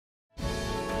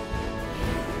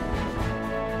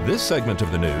This segment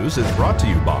of the news is brought to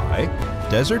you by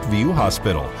Desert View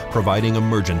Hospital, providing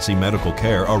emergency medical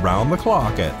care around the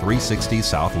clock at 360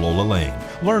 South Lola Lane.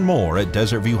 Learn more at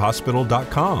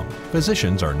desertviewhospital.com.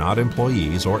 Physicians are not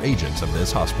employees or agents of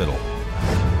this hospital.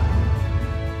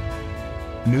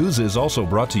 News is also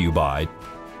brought to you by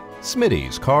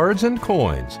Smitty's Cards and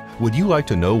Coins. Would you like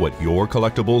to know what your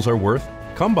collectibles are worth?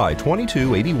 Come by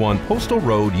 2281 Postal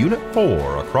Road, Unit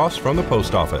 4, across from the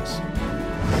post office.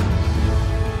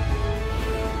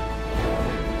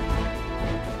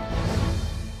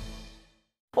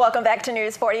 Welcome back to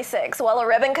News 46. Well, a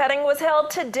ribbon cutting was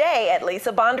held today at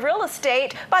Lisa Bond Real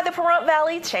Estate by the Pahrump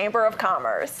Valley Chamber of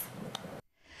Commerce.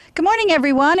 Good morning,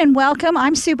 everyone, and welcome.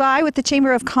 I'm Sue Bai with the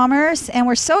Chamber of Commerce, and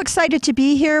we're so excited to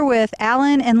be here with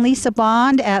Alan and Lisa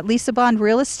Bond at Lisa Bond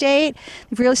Real Estate.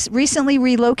 They've recently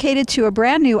relocated to a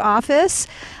brand new office.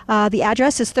 The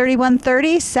address is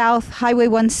 3130 South Highway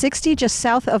 160, just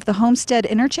south of the Homestead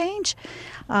Interchange.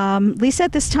 Lisa,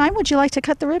 at this time, would you like to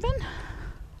cut the ribbon?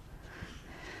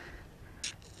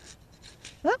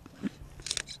 Oh.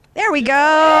 There we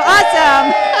go.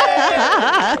 Awesome.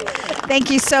 Thank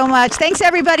you so much. Thanks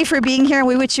everybody for being here, and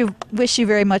we wish you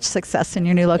very much success in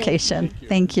your new location.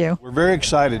 Thank you. We're very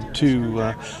excited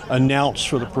to announce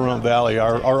for the Pahrump Valley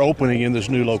our opening in this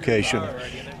new location.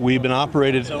 We've been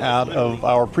operated out of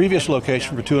our previous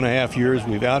location for 2.5 years.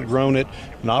 We've outgrown it,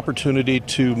 an opportunity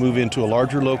to move into a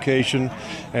larger location,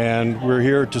 and we're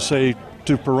here to say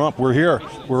to Pahrump, we're here,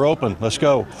 we're open, let's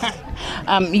go.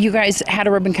 You guys had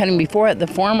a ribbon cutting before at the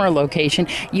former location.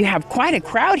 You have quite a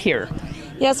crowd here.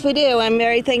 Yes, we do. I'm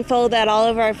very thankful that all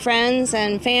of our friends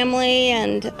and family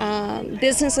and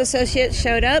business associates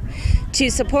showed up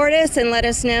to support us and let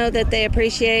us know that they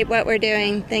appreciate what we're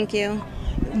doing. Thank you.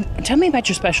 Tell me about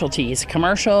your specialties,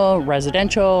 commercial,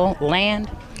 residential, land.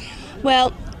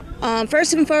 Well,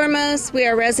 first and foremost, we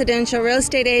are residential real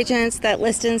estate agents that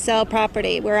list and sell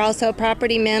property. We're also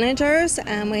property managers,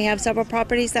 and we have several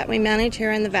properties that we manage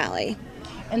here in the Valley.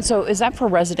 And so is that for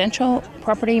residential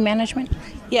property management?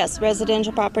 Yes,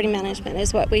 residential property management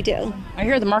is what we do. I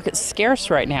hear the market's scarce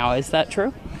right now. Is that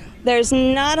true? There's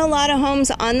not a lot of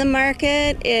homes on the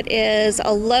market. It is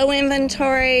a low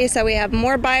inventory, so we have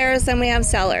more buyers than we have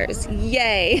sellers.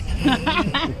 Yay.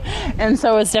 And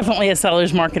so it's definitely a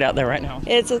seller's market out there right now.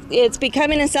 It's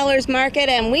becoming a seller's market,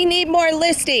 and we need more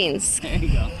listings. There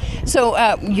you go. So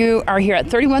you are here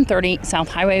at 3130 South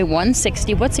Highway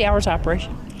 160. What's the hours of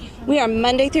operation? We are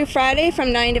Monday through Friday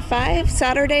from 9 to 5,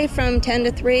 Saturday from 10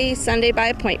 to 3, Sunday by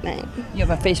appointment. You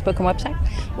have a Facebook and website?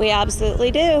 We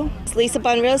absolutely do. It's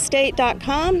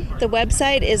lisabondrealestate.com. The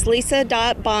website is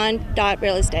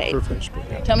lisa.bond.realestate. Perfect.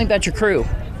 Tell me about your crew.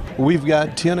 We've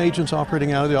got 10 agents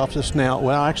operating out of the office now.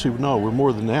 Well, actually, no, we're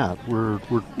more than that. We're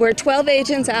 12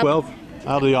 agents out. 12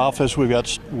 out of the office. We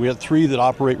have 3 that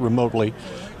operate remotely.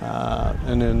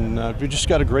 And then we just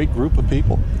got a great group of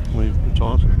people. It's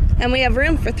awesome. And we have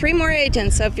room for 3 more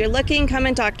agents, so if you're looking, come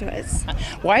and talk to us.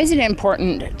 Why is it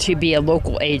important to be a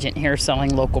local agent here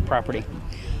selling local property?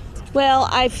 Well,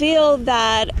 I feel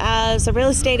that as a real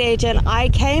estate agent, I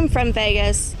came from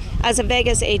Vegas as a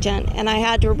Vegas agent, and I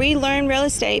had to relearn real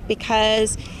estate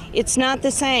because it's not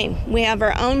the same. We have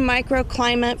our own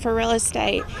microclimate for real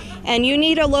estate, and you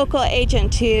need a local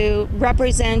agent to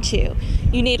represent you.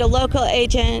 You need a local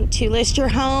agent to list your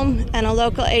home and a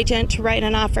local agent to write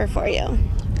an offer for you.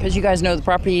 Because you guys know the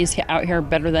properties out here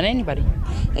better than anybody.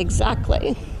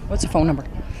 Exactly. What's the phone number?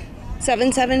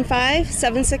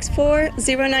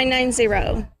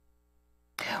 775-764-0990.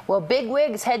 Well, big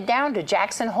wigs head down to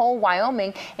Jackson Hole,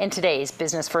 Wyoming in today's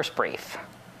Business First Brief.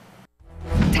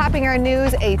 Topping our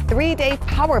news, a 3-day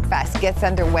Power Fest gets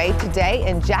underway today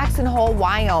in Jackson Hole,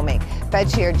 Wyoming. Fed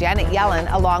Chair Janet Yellen,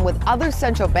 along with other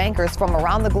central bankers from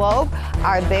around the globe,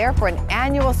 are there for an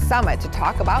annual summit to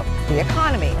talk about the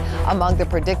economy. Among the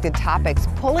predicted topics,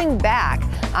 pulling back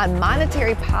on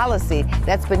monetary policy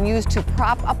that's been used to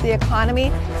prop up the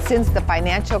economy since the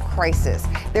financial crisis.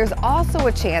 There's also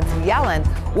a chance Yellen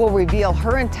will reveal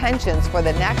her intentions for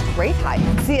the next rate hike.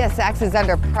 CSX is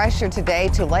under pressure today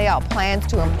to lay out plans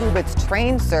to improve its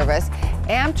train service.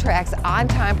 Amtrak's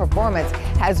on-time performance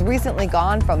has recently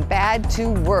gone from bad to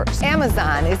worse.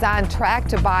 Amazon is on track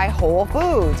to buy Whole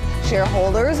Foods.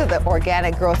 Shareholders of the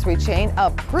organic grocery chain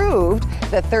approved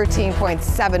the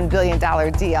 $13.7 billion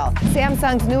deal.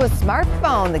 Samsung's newest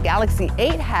smartphone, the Galaxy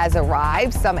 8, has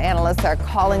arrived. Some analysts are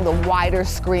calling the wider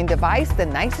screen device the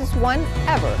nicest one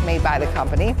ever made by the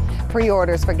company.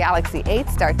 Pre-orders for Galaxy 8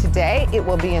 start today. It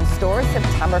will be in stores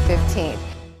September 15th.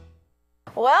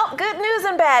 Well, good news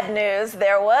and bad news.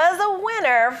 There was a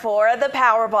winner for the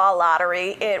Powerball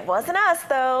lottery. It wasn't us,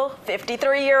 though.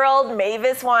 53-year-old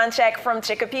Mavis Wanchek from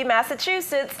Chicopee,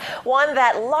 Massachusetts, won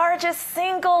that largest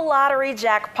single lottery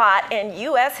jackpot in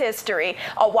U.S. history,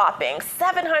 a whopping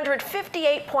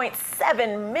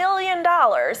 $758.7 million.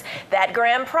 That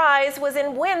grand prize was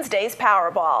in Wednesday's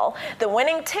Powerball. The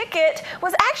winning ticket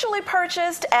was actually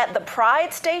purchased at the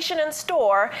Pride Station and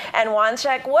Store, and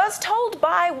Wanchek was told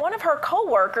by one of her co-workers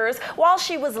while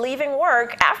she was leaving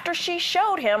work after she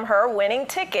showed him her winning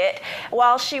ticket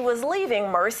while she was leaving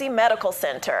Mercy Medical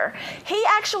Center. He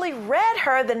actually read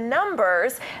her the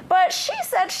numbers, but she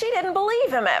said she didn't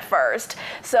believe him at first.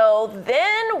 So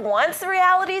then, once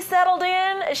reality settled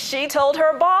in, she told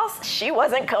her boss she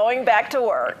wasn't going back to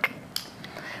work.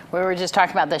 We were just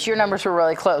talking about this. Your numbers were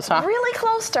really close, huh? Really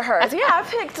close to hers. Yeah, I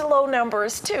picked low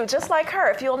numbers too, just like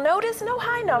her. If you'll notice, no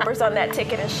high numbers on that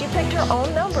ticket, and she picked her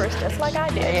own numbers just like I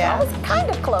did. Yeah. So I was kind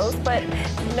of close, but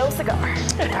no cigar.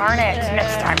 Darn it.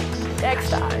 Next time. Next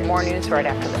time. More news right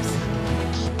after this.